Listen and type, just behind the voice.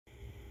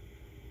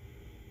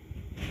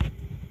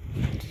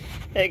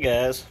Hey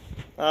guys,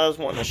 I was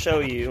wanting to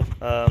show you,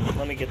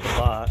 let me get the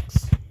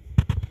box.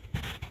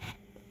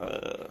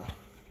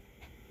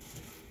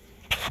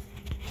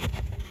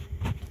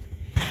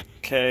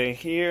 Okay,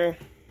 here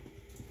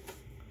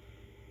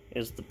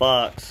is the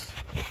box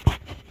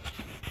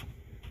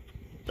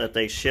that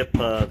they ship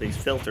these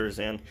filters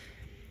in.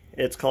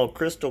 It's called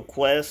Crystal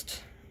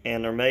Quest,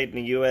 and they're made in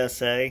the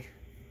USA.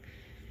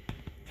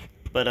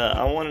 But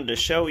I wanted to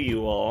show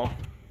you all.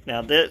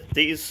 Now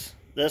this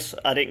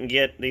I didn't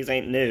get, these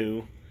ain't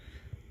new.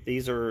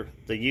 These are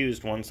the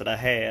used ones that I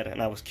had,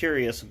 and I was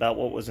curious about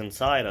what was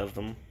inside of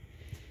them,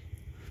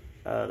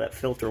 that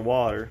filter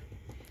water,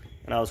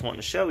 and I was wanting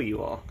to show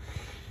you all.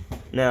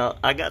 Now,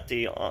 I got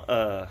the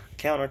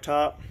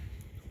countertop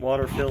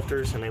water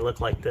filters, and they look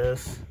like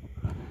this,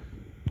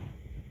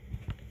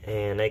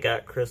 and they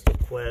got Crystal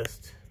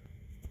Quest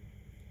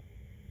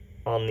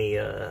on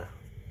the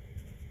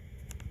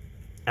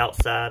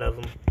outside of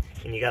them,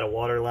 and you got a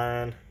water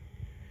line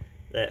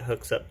that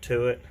hooks up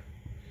to it.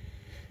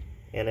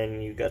 And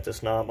then you got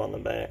this knob on the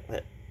back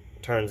that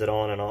turns it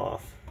on and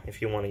off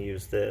if you want to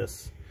use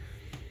this.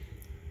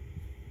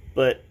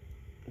 But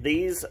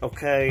these,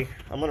 okay,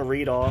 I'm going to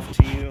read off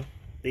to you.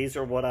 These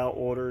are what I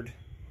ordered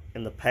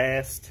in the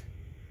past.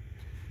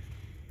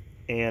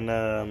 And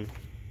I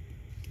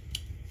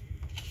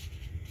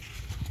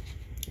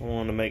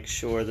want to make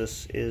sure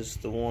this is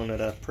the one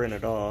that I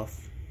printed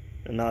off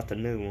and not the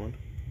new one.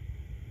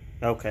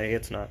 Okay,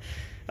 it's not.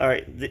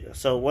 Alright,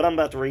 so what I'm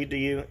about to read to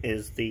you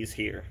is these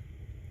here.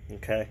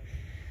 Okay,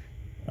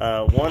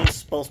 one's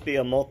supposed to be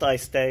a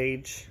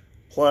multi-stage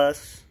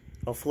plus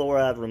a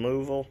fluoride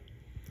removal,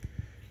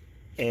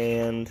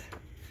 and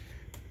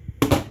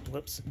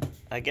whoops,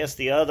 I guess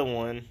the other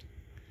one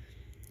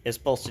is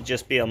supposed to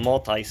just be a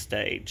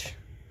multi-stage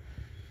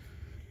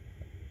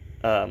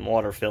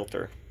water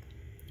filter.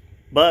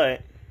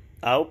 But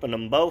I opened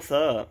them both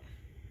up,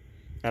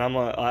 and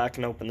I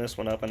can open this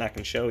one up and I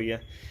can show you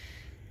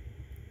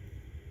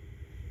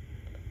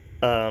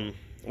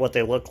what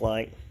they look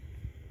like.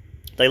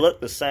 They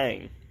look the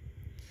same.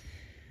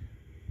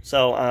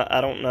 So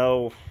I don't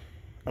know.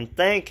 I'm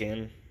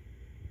thinking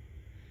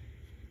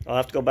I'll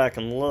have to go back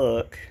and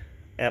look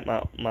at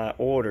my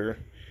order,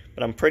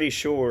 but I'm pretty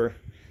sure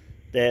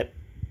that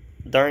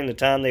during the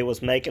time they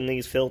was making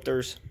these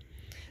filters,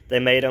 they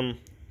made them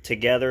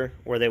together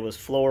where there was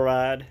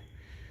fluoride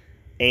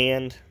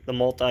and the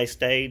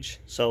multi-stage.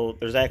 So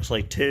there's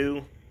actually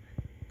two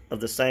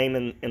of the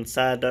same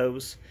inside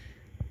those.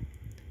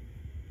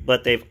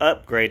 But they've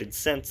upgraded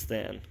since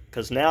then,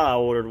 because now I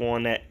ordered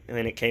one that,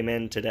 and it came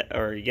in today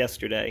or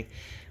yesterday.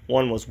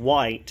 One was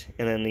white,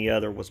 and then the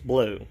other was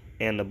blue.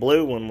 And the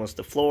blue one was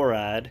the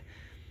fluoride.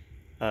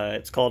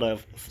 It's called a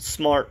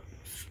smart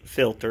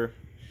filter,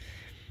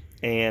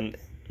 and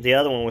the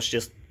other one was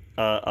just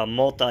a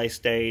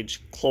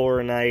multi-stage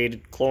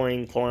chloramine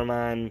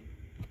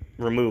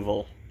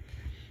removal.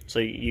 So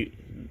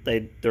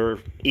they're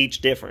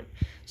each different.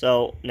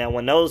 So now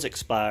when those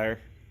expire,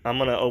 I'm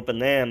going to open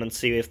them and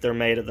see if they're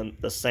made of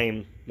the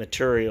same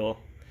material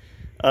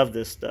of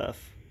this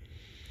stuff.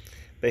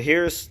 But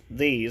here's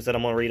these that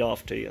I'm going to read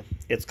off to you.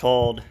 It's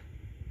called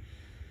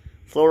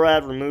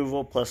Fluoride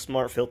Removal plus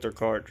Smart Filter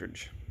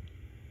Cartridge.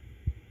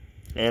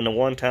 And a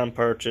one-time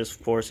purchase,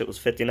 of course, it was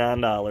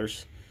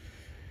 $59.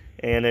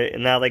 And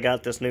now they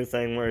got this new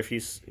thing where if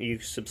you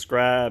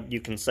subscribe,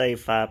 you can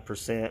save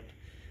 5%,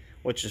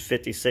 which is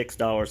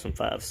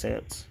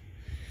 $56.05.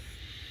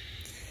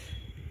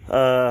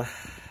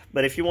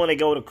 But if you want to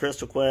go to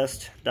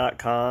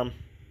crystalquest.com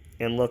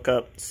and look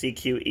up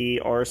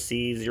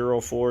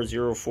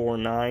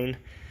CQERC04049,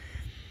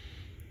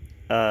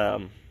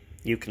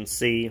 you can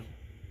see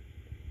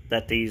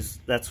that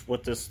that's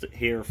what this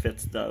here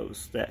fits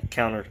those, that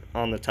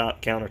on the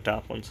top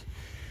countertop ones.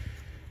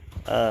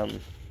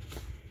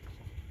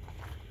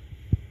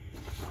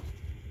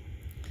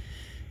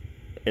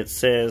 It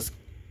says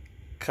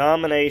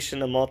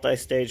combination of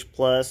multi-stage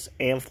plus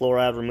and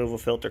fluoride removal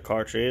filter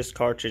cartridge. This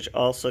cartridge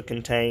also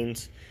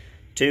contains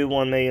two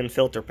 1 million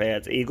filter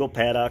pads, Eagle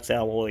Paddox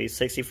alloy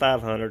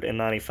 6500 and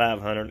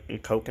 9500,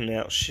 and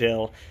coconut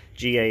shell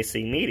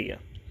GAC media.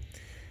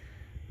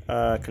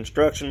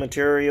 Construction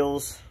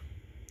materials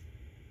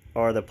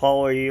are the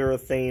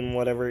polyurethane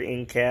whatever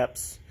end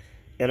caps,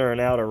 inner and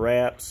outer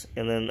wraps,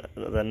 and then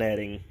the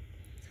netting.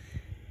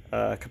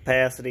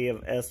 Capacity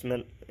of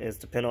estimate is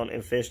dependent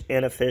on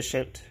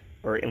inefficient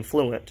or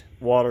influent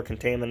water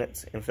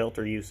contaminants and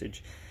filter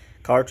usage.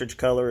 Cartridge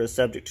color is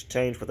subject to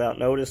change without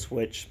notice,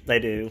 which they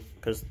do,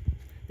 because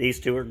these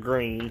two are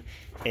green,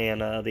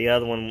 and the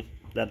other one,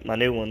 my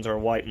new ones, are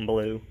white and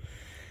blue.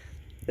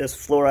 This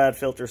fluoride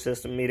filter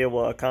system media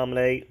will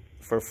accommodate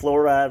for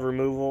fluoride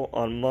removal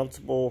on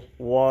multiple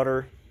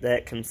water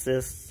that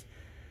consists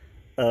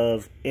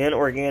of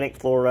inorganic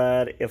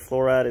fluoride. If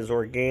fluoride is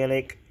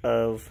organic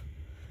of,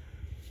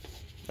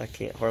 I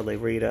can't hardly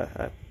read,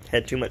 I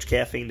had too much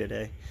caffeine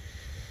today.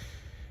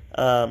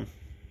 Of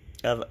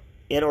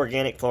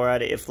inorganic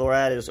fluoride. If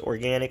fluoride is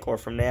organic or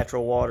from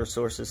natural water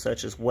sources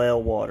such as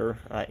well water,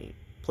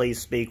 please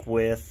speak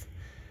with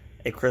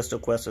a Crystal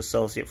Quest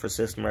Associate for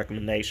system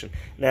recommendation.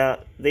 Now,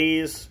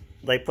 these,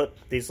 they put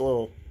these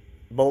little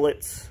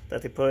bullets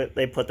that they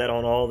put that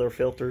on all their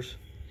filters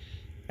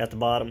at the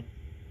bottom.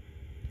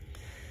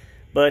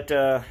 But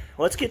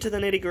let's get to the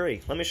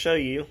nitty-gritty. Let me show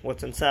you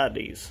what's inside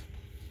these.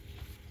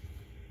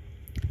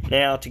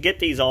 Now, to get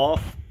these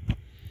off,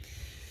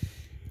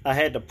 I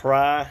had to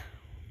pry.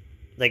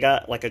 They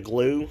got like a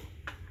glue.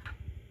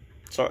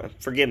 Sorry,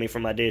 forgive me for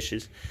my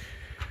dishes.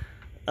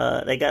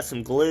 They got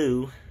some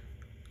glue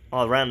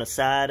all around the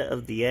side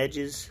of the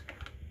edges.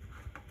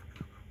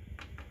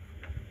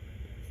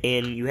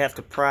 And you have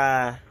to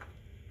pry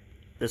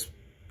this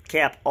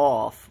cap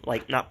off.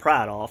 Like, not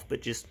pry it off,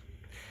 but just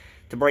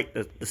to break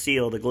the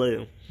seal of the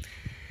glue.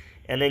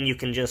 And then you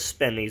can just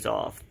spin these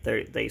off.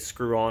 They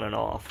screw on and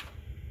off.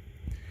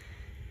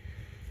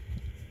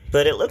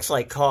 But it looks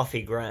like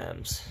coffee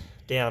grinds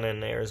down in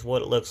there is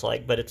what it looks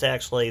like. But it's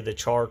actually the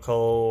charcoal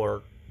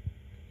or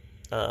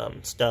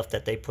stuff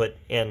that they put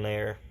in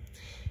there.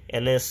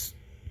 And this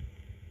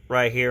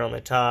right here on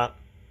the top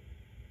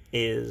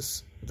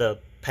is the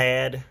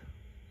pad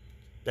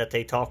that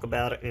they talk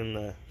about in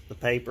the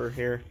paper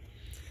here.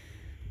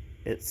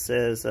 It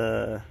says,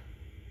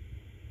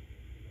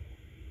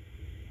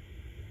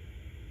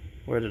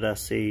 where did I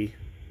see?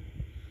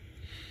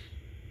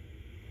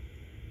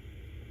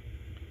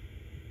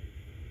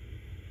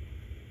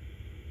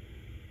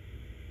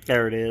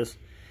 There it is.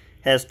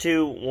 Has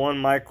two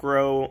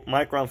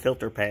 1-micron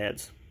filter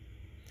pads.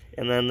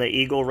 And then the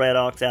Eagle Red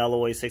Ox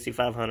Alloy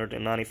 6500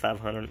 and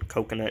 9500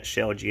 coconut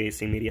shell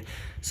GAC media.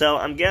 So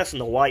I'm guessing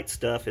the white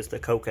stuff is the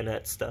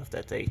coconut stuff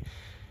that they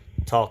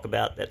talk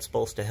about that's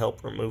supposed to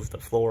help remove the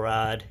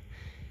fluoride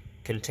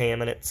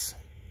contaminants.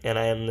 And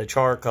then the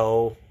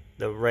charcoal,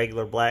 the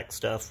regular black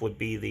stuff, would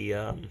be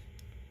the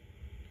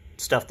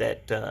stuff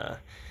that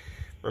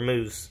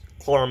removes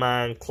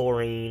chloramine,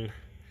 chlorine,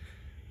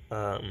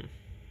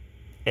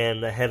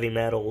 and the heavy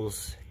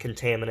metals,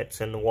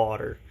 contaminants in the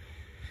water.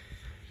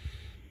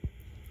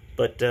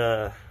 But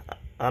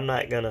I'm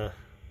not going to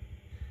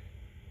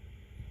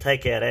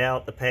take that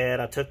out, the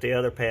pad. I took the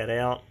other pad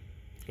out,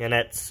 and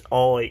that's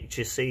all you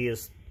see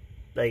is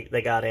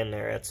they got in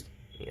there. It's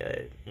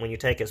when you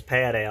take his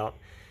pad out,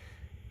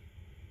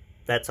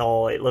 that's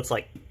all. It looks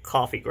like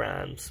coffee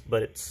grinds,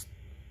 but it's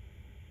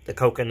the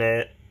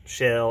coconut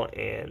shell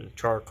and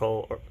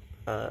charcoal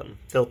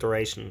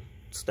filtration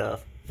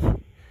stuff.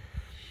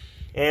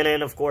 And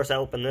then, of course, I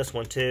opened this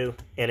one, too,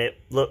 and it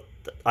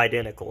looked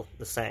identical,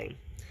 the same.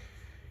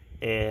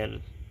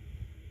 And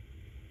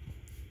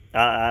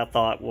I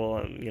thought,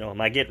 well, you know,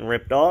 am I getting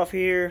ripped off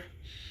here?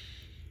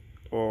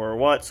 Or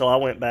what? So I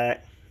went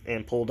back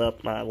and pulled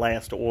up my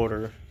last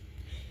order.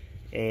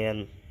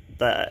 And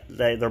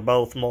they're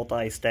both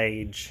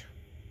multi-stage.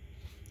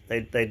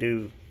 They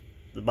do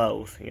the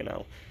both, you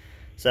know.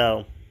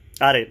 So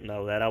I didn't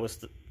know that. I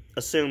was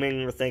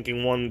assuming or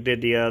thinking one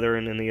did the other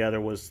and then the other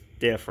was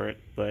different.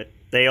 But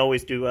they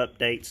always do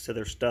updates to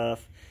their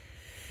stuff.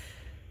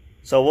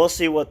 So we'll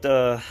see what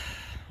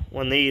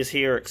when these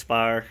here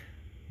expire,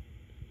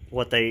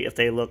 if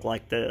they look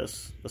like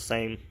this, the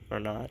same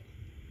or not.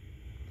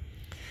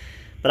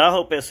 But I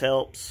hope this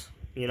helps.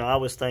 You know, I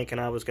was thinking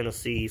I was going to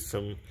see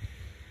some,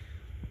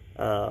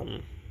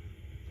 what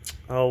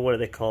do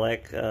they call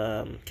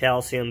that?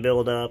 Calcium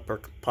buildup or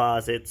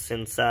composites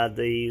inside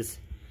these.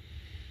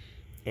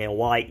 And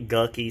white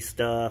gucky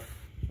stuff.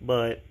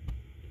 But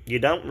you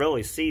don't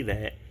really see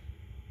that.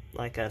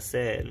 Like I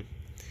said.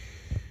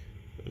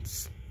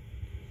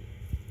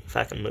 If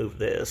I can move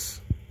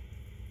this.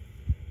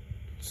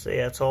 See,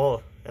 that's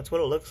what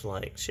it looks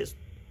like. It's just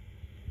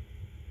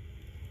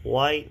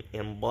white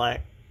and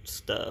black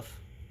stuff.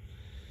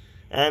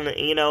 And,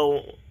 you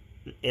know,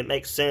 it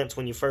makes sense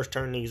when you first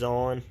turn these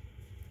on.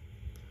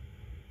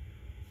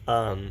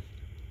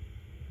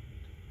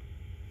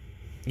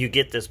 You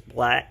get this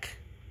black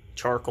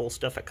charcoal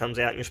stuff that comes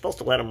out, and you're supposed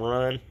to let them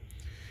run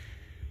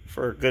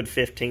for a good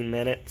 15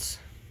 minutes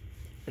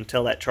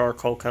until that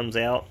charcoal comes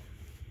out,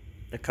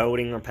 the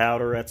coating or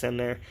powder that's in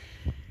there,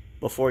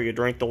 before you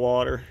drink the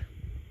water.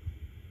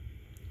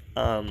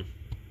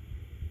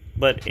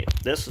 But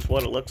this is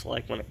what it looks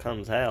like when it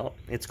comes out.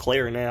 It's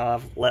clear now.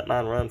 I've let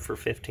mine run for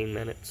 15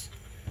 minutes.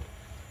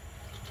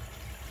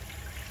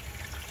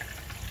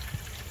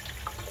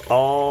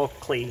 All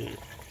clean.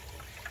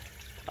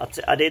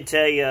 I did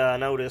tell you, I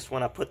noticed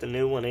when I put the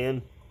new one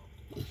in,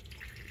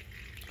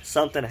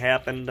 something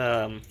happened.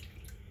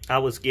 I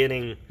was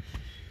getting,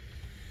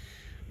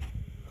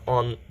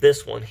 on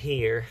this one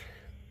here,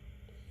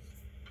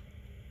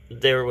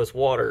 there was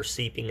water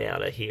seeping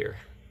out of here.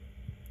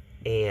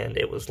 And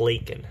it was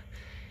leaking.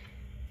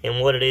 And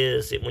what it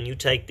is, when you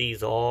take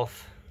these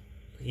off,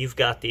 you've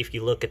got if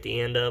you look at the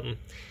end of them,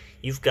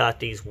 you've got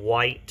these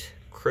white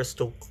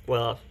crystal,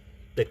 well,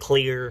 the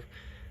clear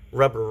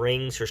rubber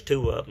rings. There's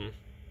two of them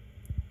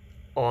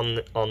on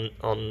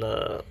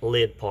the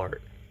lid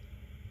part.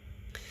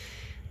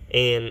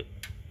 And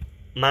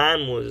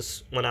mine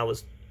was, when I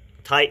was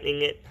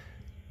tightening it,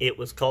 it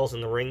was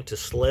causing the ring to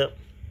slip,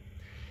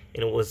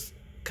 and it was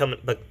coming,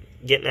 but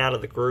getting out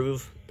of the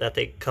groove that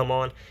they come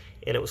on,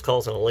 and it was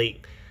causing a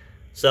leak.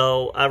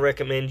 So I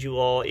recommend you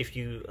all, if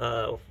you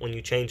when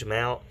you change them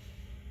out,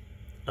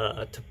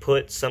 to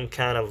put some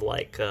kind of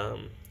like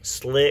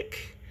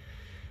slick,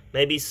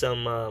 maybe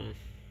some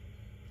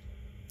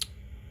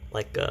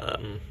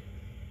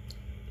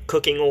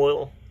cooking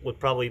oil would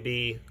probably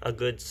be a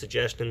good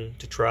suggestion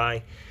to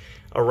try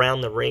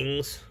around the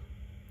rings.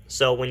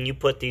 So when you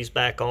put these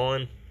back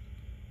on,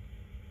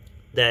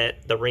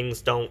 that the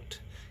rings don't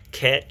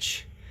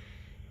catch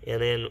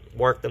and then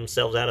work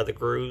themselves out of the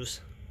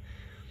grooves.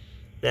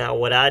 Now,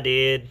 what I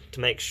did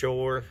to make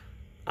sure,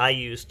 I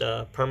used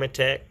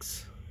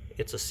Permatex.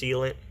 It's a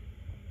sealant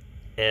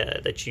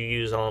that you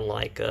use on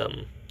like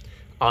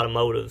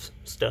automotive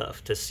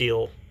stuff to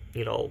seal,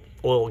 you know,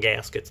 oil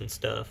gaskets and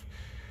stuff.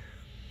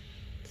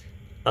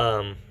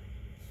 And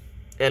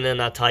then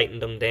I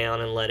tightened them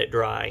down and let it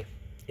dry,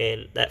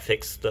 and that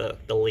fixed the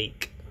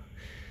leak.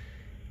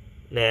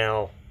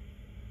 Now,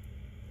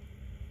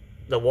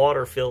 the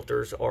water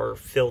filters are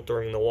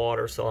filtering the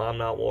water, so I'm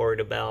not worried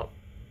about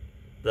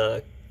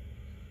the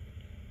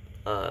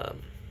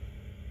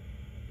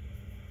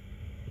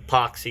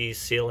epoxy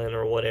sealant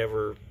or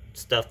whatever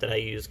stuff that I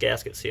use,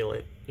 gasket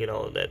sealant, you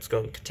know, that's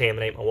going to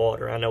contaminate my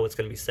water. I know it's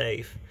going to be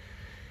safe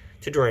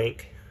to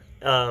drink,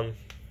 but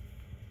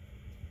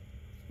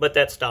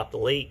that stopped the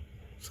leak,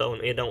 so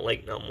it don't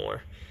leak no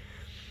more.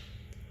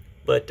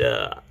 But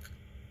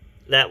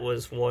that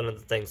was one of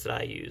the things that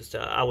I used.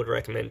 I would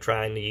recommend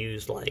trying to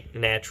use like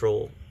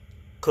natural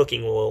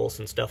cooking oils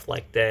and stuff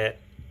like that.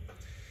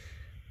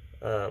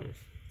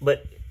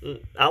 But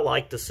I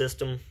like the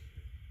system.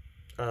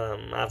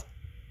 I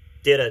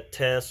did a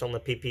test on the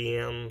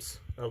ppms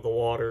of the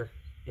water,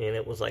 and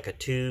it was like a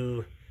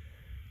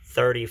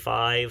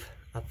 235,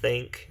 I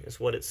think, is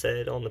what it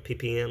said on the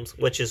ppms,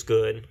 which is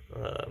good.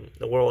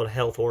 The World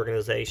Health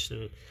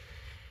Organization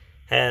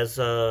has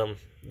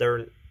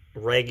their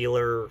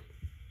regular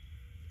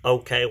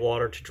okay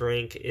water to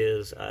drink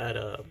is at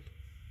I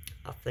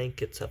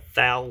think it's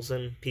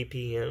 1,000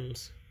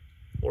 ppms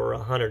or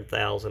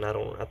 100,000.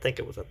 I think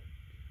it was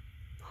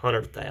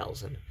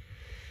 100,000.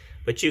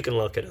 But you can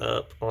look it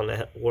up on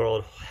the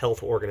World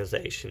Health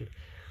Organization.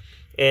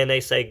 And they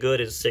say good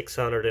is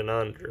 600 and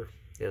under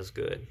is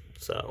good.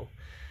 So,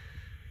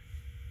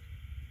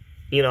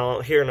 you know,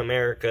 here in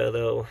America,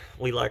 though,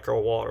 we like our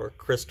water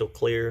crystal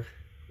clear.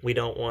 We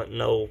don't want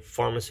no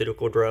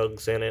pharmaceutical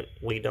drugs in it.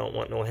 We don't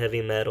want no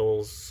heavy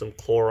metals, some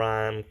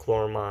chlorine,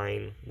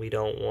 chloramine. We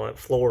don't want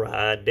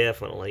fluoride,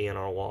 definitely, in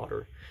our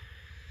water.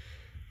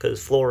 Because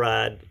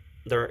fluoride,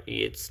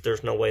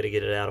 there's no way to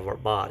get it out of our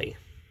body.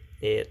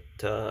 It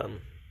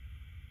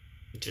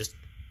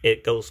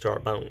goes to our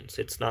bones.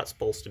 It's not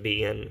supposed to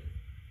be in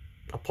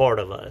a part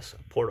of us,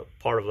 a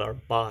part of our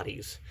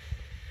bodies.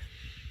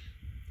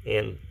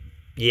 And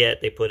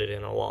yet they put it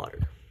in our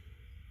water.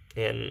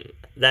 And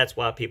that's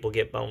why people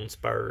get bone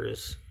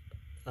spurs,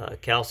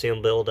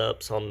 calcium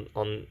buildups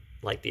on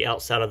like the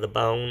outside of the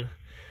bone.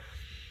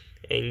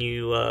 And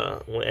you,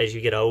 as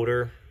you get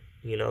older,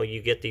 you know,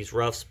 you get these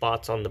rough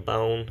spots on the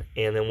bone,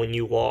 and then when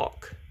you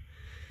walk,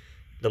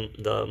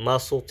 the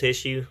muscle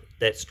tissue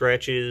that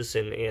stretches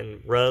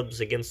and rubs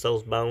against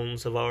those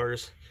bones of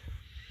ours,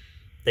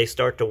 they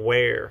start to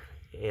wear,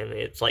 and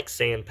it's like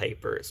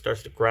sandpaper. It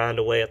starts to grind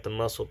away at the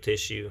muscle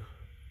tissue,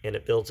 and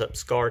it builds up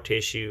scar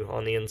tissue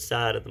on the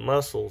inside of the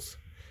muscles.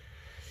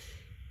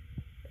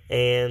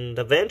 And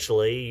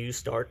eventually, you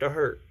start to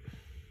hurt.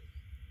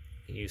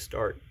 You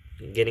start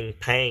getting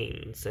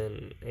pains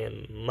and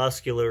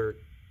muscular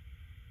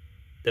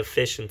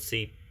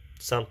deficiency,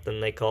 something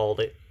they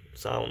called it.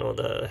 So I don't know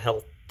the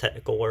health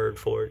technical word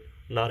for it.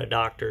 I'm not a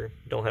doctor,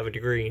 don't have a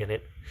degree in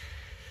it.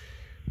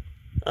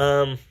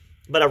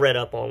 But I read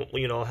up on,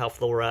 you know, how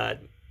fluoride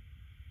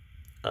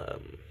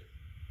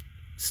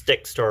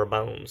sticks to our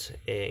bones.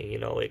 And, you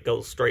know, it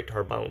goes straight to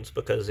our bones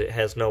because it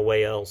has no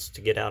way else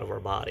to get out of our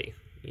body.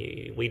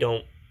 We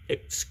don't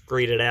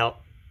excrete it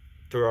out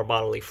through our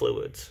bodily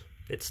fluids.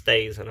 It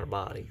stays in our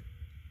body.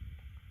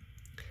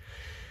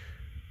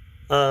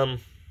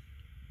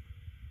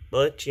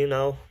 But, you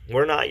know,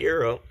 we're not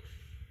Europe.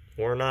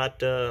 We're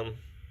not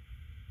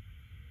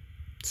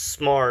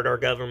smart. Our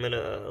government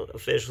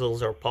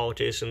officials, our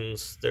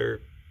politicians,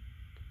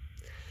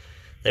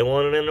 they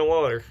want it in the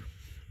water.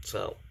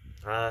 So,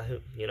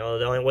 you know,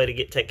 the only way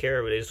to take care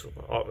of it is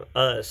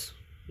us,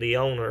 the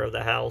owner of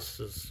the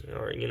house.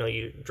 Or, you know,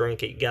 you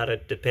drink it, you got to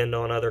depend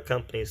on other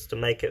companies to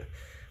make it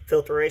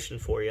filtration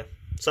for you.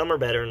 Some are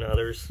better than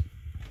others.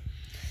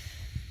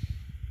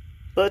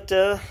 But,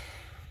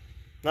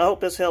 I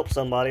hope this helps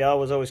somebody. I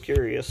was always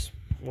curious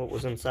what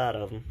was inside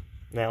of them.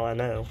 Now I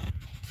know.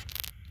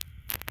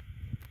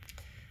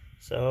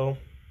 So,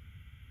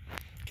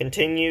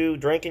 continue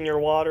drinking your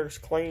waters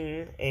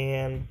clean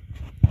and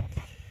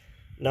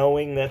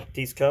knowing that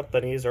these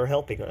companies are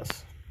helping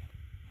us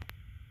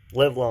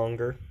live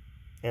longer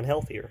and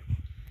healthier.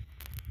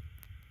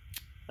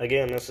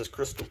 Again, this is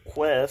Crystal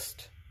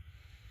Quest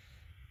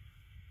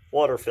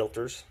water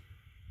filters,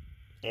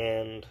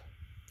 and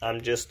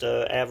I'm just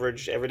an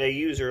average, everyday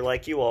user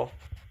like you all.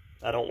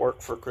 I don't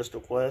work for Crystal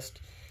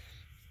Quest.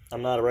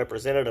 I'm not a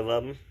representative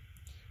of them,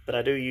 but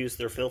I do use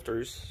their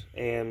filters,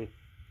 and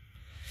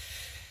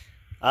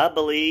I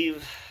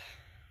believe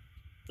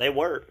they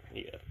work.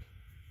 Yeah.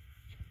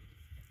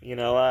 You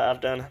know,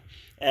 I've done,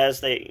 as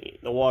the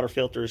water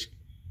filters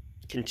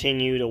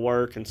continue to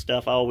work and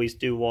stuff, I always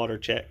do water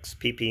checks,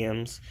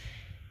 PPMs,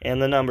 and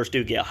the numbers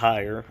do get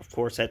higher. Of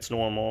course, that's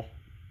normal.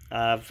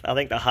 I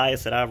think the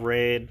highest that I've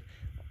read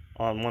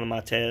on one of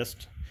my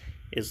tests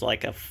is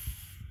like a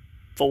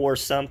 4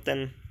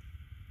 something,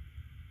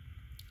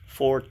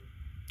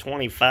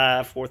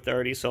 425,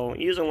 430. So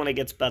usually when it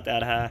gets about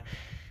that high,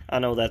 I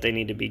know that they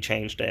need to be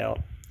changed out,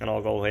 and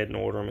I'll go ahead and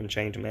order them and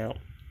change them out.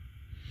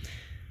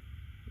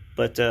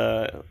 But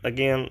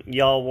again,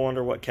 y'all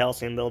wonder what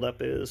calcium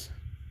buildup is.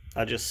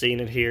 I just seen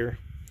it here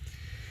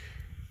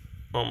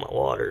on my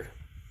water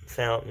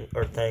fountain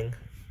or thing.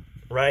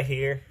 Right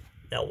here,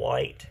 that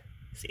white,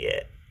 see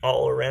it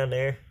all around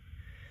there?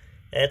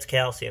 That's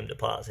calcium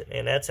deposit,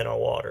 and that's in our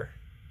water.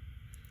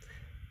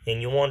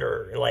 And you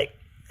wonder, like,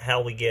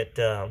 how we get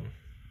that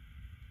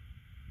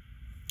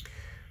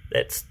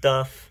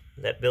stuff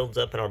that builds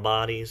up in our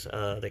bodies.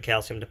 The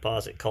calcium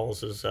deposit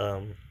causes,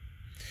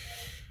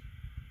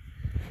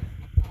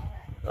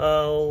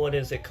 oh, what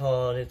is it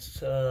called?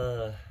 It's,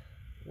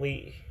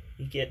 you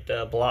get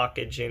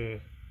blockage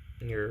in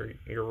your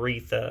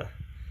urethra,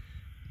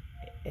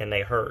 and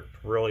they hurt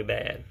really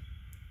bad.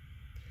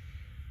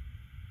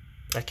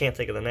 I can't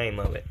think of the name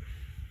of it.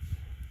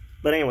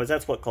 But anyways,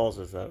 that's what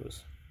causes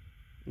those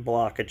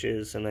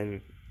blockages, and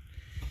then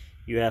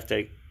you have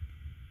to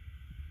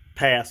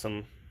pass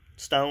some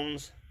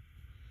stones.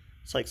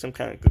 It's like some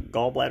kind of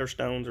gallbladder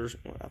stones, or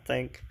I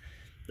think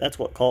that's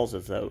what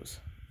causes those,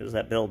 is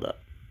that buildup.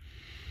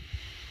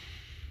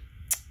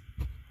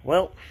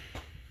 Well,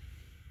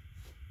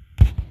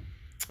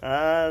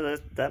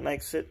 that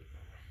makes it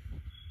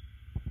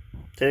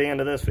to the end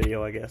of this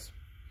video, I guess.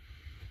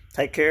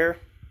 Take care,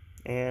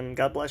 and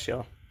God bless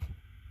y'all.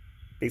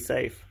 Be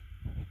safe.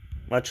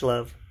 Much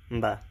love,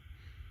 and bye.